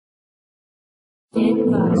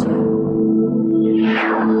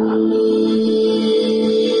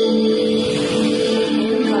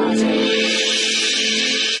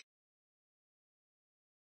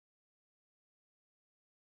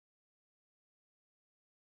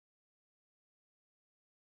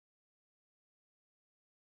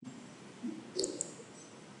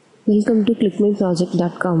Welcome to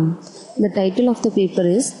clickmyproject.com. The title of the paper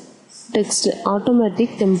is Text Automatic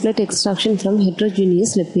Template Extraction from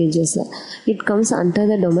Heterogeneous Web Pages. It comes under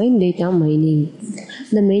the domain data mining.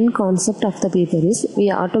 The main concept of the paper is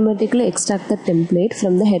we automatically extract the template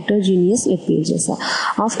from the heterogeneous web pages.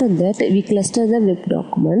 After that, we cluster the web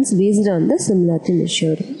documents based on the similarity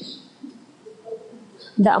measure.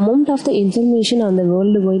 The amount of the information on the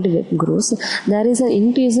World Wide Web grows. There is an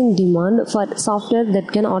increasing demand for software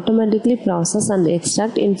that can automatically process and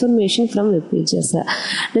extract information from web pages.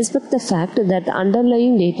 Despite the fact that the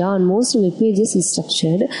underlying data on most web pages is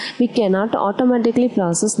structured, we cannot automatically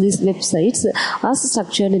process these websites as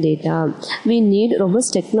structured data. We need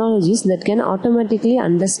robust technologies that can automatically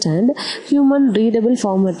understand human readable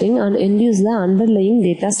formatting and induce the underlying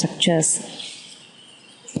data structures.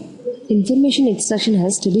 Information extraction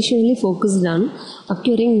has traditionally focused on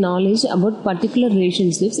acquiring knowledge about particular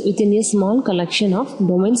relationships within a small collection of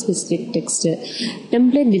domain-specific text.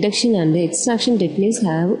 Template detection and extraction techniques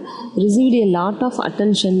have received a lot of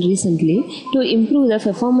attention recently to improve the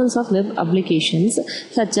performance of web applications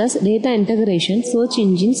such as data integration, search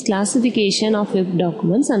engines, classification of web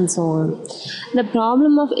documents, and so on. The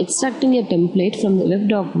problem of extracting a template from the web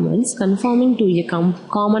documents conforming to a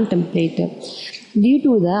common template. Due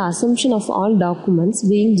to the assumption of all documents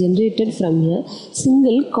being generated from a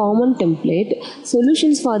single common template,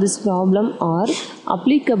 solutions for this problem are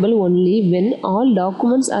applicable only when all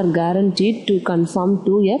documents are guaranteed to conform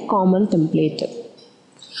to a common template.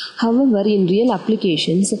 However, in real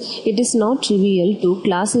applications, it is not trivial to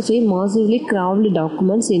classify massively crawled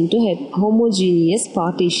documents into homogeneous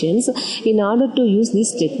partitions in order to use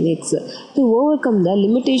these techniques. To overcome the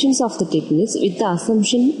limitations of the techniques with the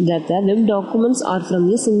assumption that the web documents are from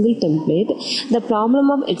a single template, the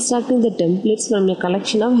problem of extracting the templates from a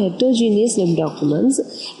collection of heterogeneous web documents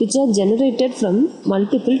which are generated from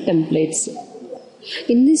multiple templates.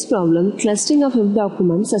 In this problem, clustering of web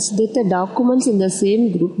documents such that the documents in the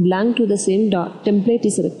same group belong to the same template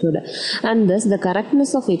is required, and thus the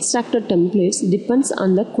correctness of extracted templates depends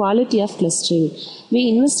on the quality of clustering. We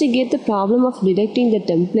investigate the problem of detecting the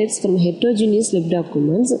templates from heterogeneous web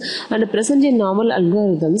documents and present a novel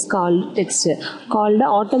algorithm called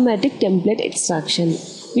automatic template extraction.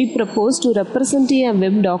 We propose to represent a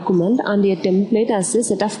web document and a template as a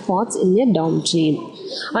set of paths in a DOM tree.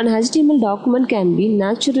 An HTML document can be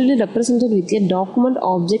naturally represented with a document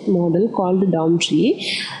object model called DOM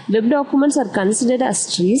tree. Web documents are considered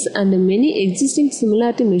as trees, and many existing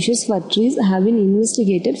similarity measures for trees have been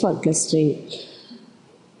investigated for clustering.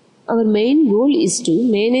 Our main goal is to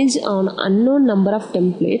manage an unknown number of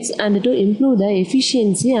templates and to improve the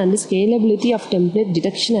efficiency and scalability of template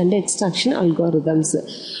detection and extraction algorithms.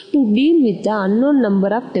 To deal with the unknown number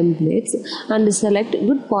of templates and select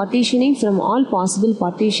good partitioning from all possible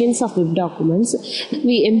partitions of web documents,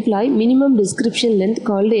 we employ minimum description length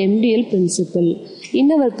called MDL principle. In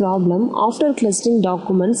our problem, after clustering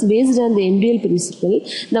documents based on the MDL principle,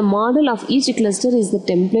 the model of each cluster is the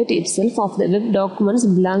template itself of the web documents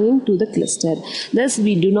belonging to the cluster. Thus,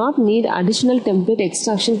 we do not need additional template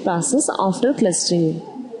extraction process after clustering.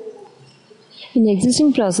 In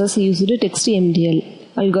existing process, we used TextMDL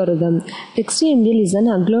algorithm. TextMDL is an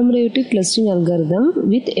agglomerative clustering algorithm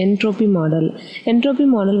with entropy model. Entropy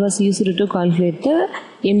model was used to calculate the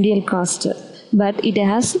MDL cost, but it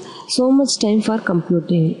has so much time for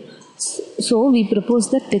computing. So we propose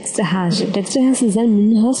the text hash. Text hash is a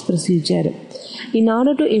min-hash procedure. In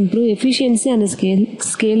order to improve efficiency and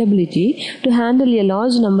scalability to handle a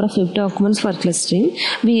large number of web documents for clustering,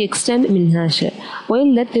 we extend min-hash.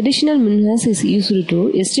 While the traditional min-hash is used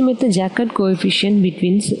to estimate the Jacob coefficient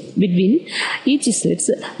between each sets,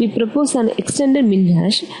 we propose an extended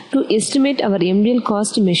min-hash to estimate our MDL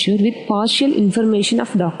cost measure with partial information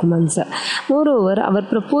of documents. Moreover, our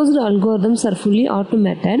proposed algorithms are fully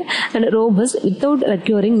automated and robust without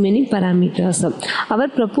requiring many parameters. Our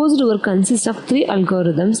proposed work consists of three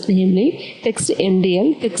algorithms, namely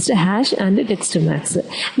TextMDL, TextHash, and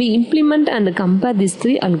TextMax. We implement and compare these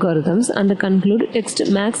three algorithms and conclude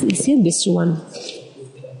TextMax is the best one.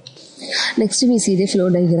 Next we see the flow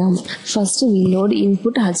diagram. First we load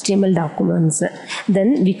input HTML documents.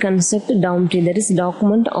 Then we construct DOM tree, that is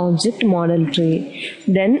document object model tree.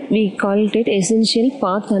 Then we calculate essential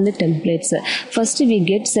path and templates. First we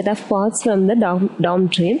get set of paths from the DOM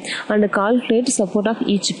tree and calculate support of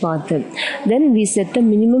each path. Then we set the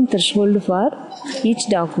minimum threshold for each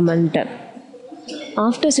document.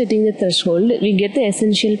 After setting the threshold, we get the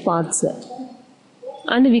essential paths.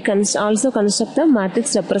 And we also construct the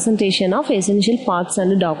matrix representation of essential paths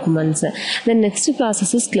and documents. The next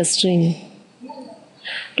process is clustering.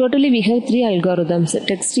 Totally we have 3 algorithms: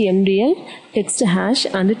 text MDL, text hash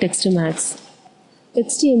and text max.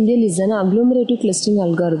 Text MDL is an agglomerative clustering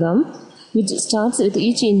algorithm which starts with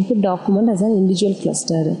each input document as an individual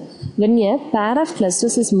cluster. When a pair of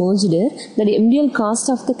clusters is merged, the MDL cost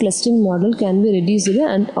of the clustering model can be reduced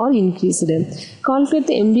and or increased. Calculate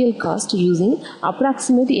the MDL cost using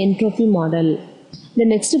approximate entropy model. The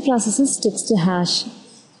next process is text hash.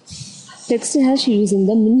 Text hash using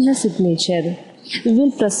the min-hash signature. We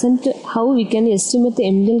will present how we can estimate the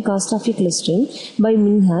MDL cost of a clustering by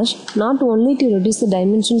min-hash, not only to reduce the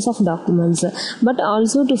dimensions of documents, but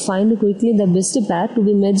also to find quickly the best pair to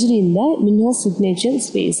be merged in the min-hash signature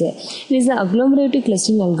space. It is an agglomerative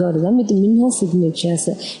clustering algorithm with min-hash signatures.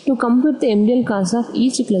 To compute the MDL cost of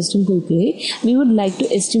each clustering quickly, we would like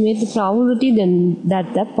to estimate the probability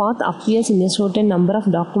that the path appears in a certain number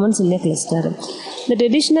of documents in a cluster. The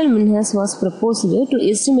traditional min-hash was proposed to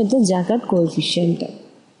estimate the Jacob coefficient.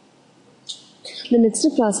 The next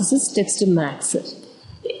process is text max.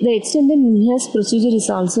 The extended min-hash procedure is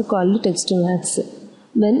also called text max.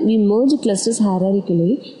 When we merge clusters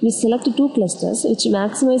hierarchically, we select 2 clusters which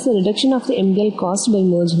maximize the reduction of the MDL cost by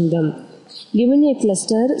merging them. Given a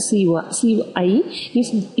cluster Ci,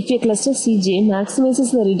 if a cluster Cj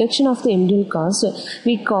maximizes the reduction of the MDL cost,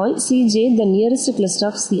 we call Cj the nearest cluster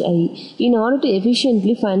of Ci. In order to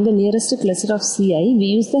efficiently find the nearest cluster of Ci, we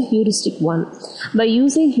use the heuristic 1. By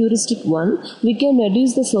using heuristic 1, we can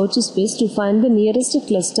reduce the search space to find the nearest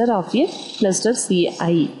cluster of a cluster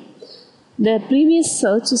Ci. The previous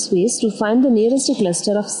search space to find the nearest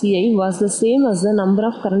cluster of Ci was the same as the number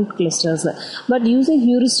of current clusters. But using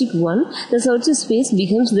heuristic 1, the search space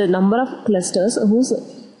becomes the number of clusters whose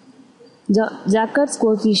Jacob's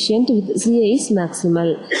coefficient with Ci is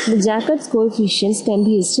maximal. The Jacob's coefficients can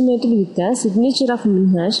be estimated with the signature of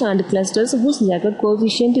min-hash, and clusters whose Jacob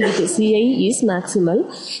coefficient with Ci is maximal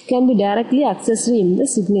can be directly accessed in the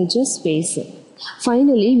signature space.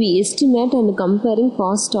 Finally, we estimate and comparing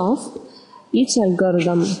cost of each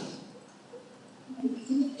algorithm.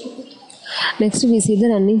 Next we see the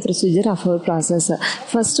running procedure of our process.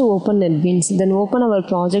 First open NetBeans, then open our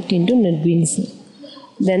project into NetBeans.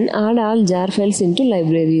 Then add all jar files into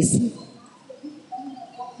libraries.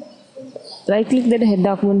 Right click that head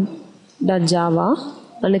document.java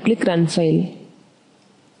and click run file.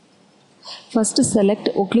 First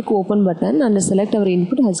click open button and select our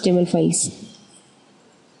input HTML files.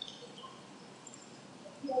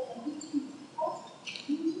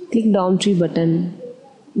 Click DOM tree button.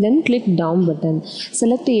 Then click DOM button.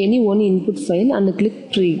 Select any one input file and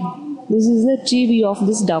click tree. This is the tree view of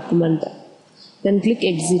this document. Then click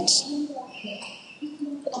exit.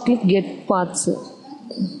 Click get paths.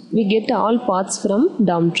 We get all paths from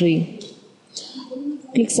DOM tree.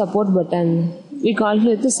 Click support button. We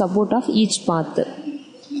calculate the support of each path.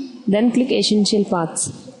 Then click essential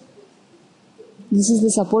paths. This is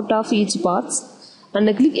the support of each path. And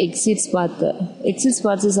click exits path. Exits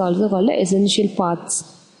paths is also called essential paths.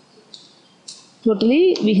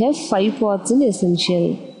 Totally we have 5 paths in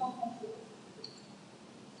essential.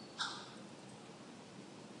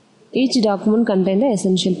 Each document contains the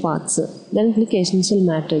essential paths. Then click essential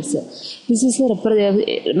matrix. This is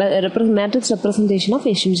the matrix representation of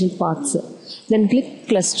essential paths. Then click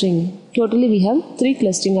clustering. Totally we have 3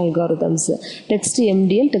 clustering algorithms: text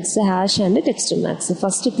MDL, text hash and text max.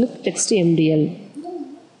 First click text MDL.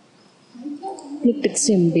 Click text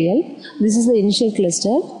MDL. This is the initial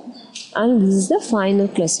cluster and this is the final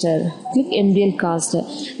cluster. Click MDL cost.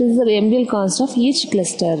 This is the MDL cost of each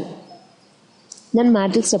cluster. Then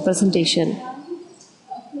matrix representation.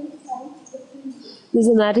 This is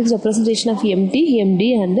a matrix representation of MT, MD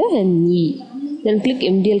and NE. Then click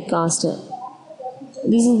MDL cost.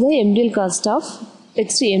 This is the MDL cost of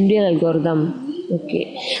text MDL algorithm.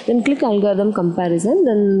 Okay. Then click algorithm comparison.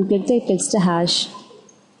 Then click the text hash.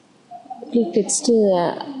 Click text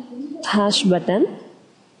hash button.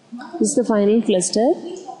 This is the final cluster.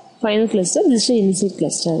 This is the initial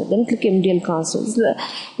cluster. Then click MDL cost. This is the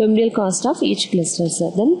MDL cost of each cluster.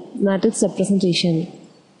 Then matrix representation.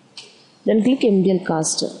 Then click MDL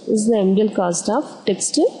cost. This is the MDL cost of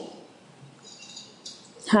text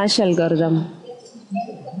hash algorithm.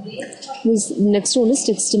 This next one is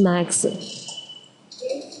text max.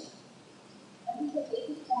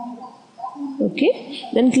 Okay,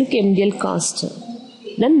 then click MDL cast.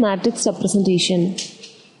 Then matrix representation.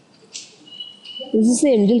 This is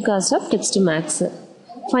the MDL cast of text max.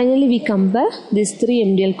 Finally, we compare these three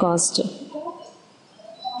MDL cost.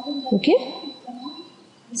 Okay,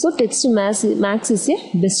 so text max is a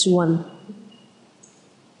best one.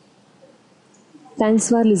 Thanks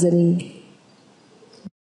for listening.